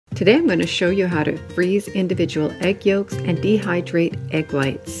Today I'm going to show you how to freeze individual egg yolks and dehydrate egg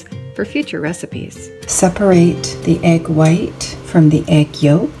whites for future recipes. Separate the egg white from the egg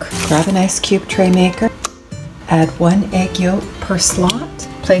yolk. Grab an ice cube tray maker. Add 1 egg yolk per slot.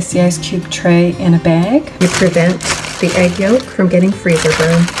 Place the ice cube tray in a bag. You prevent the egg yolk from getting freezer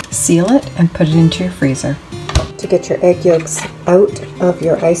burn. Seal it and put it into your freezer. To get your egg yolks out of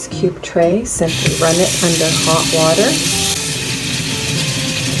your ice cube tray, simply run it under hot water.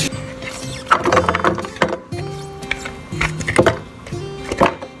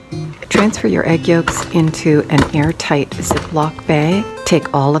 Transfer your egg yolks into an airtight Ziploc bag.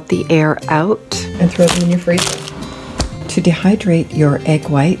 Take all of the air out and throw them in your freezer. To dehydrate your egg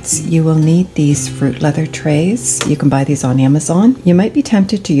whites, you will need these fruit leather trays. You can buy these on Amazon. You might be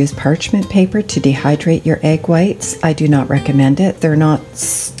tempted to use parchment paper to dehydrate your egg whites. I do not recommend it. They're not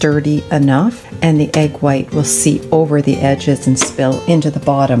sturdy enough, and the egg white will seep over the edges and spill into the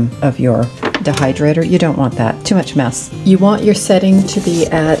bottom of your dehydrator. You don't want that. Too much mess. You want your setting to be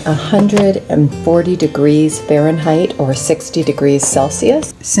at 140 degrees Fahrenheit or 60 degrees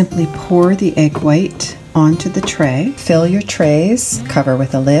Celsius. Simply pour the egg white onto the tray. Fill your trays, cover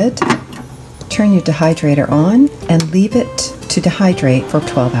with a lid, turn your dehydrator on, and leave it to dehydrate for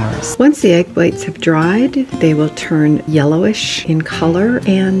 12 hours. Once the egg whites have dried, they will turn yellowish in color,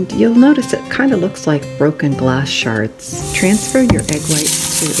 and you'll notice it kind of looks like broken glass shards. Transfer your egg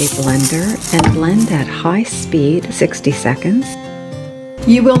whites to a blender and blend at high speed, 60 seconds.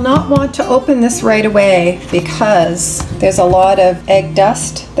 You will not want to open this right away because there's a lot of egg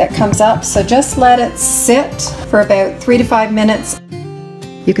dust that comes up, so just let it sit for about 3 to 5 minutes.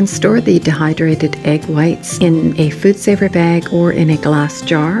 You can store the dehydrated egg whites in a food saver bag or in a glass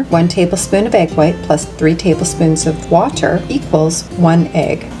jar. 1 tablespoon of egg white plus 3 tablespoons of water equals 1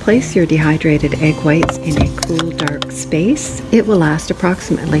 egg. Place your dehydrated egg whites in a cool, dark space. It will last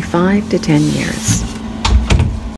approximately 5 to 10 years.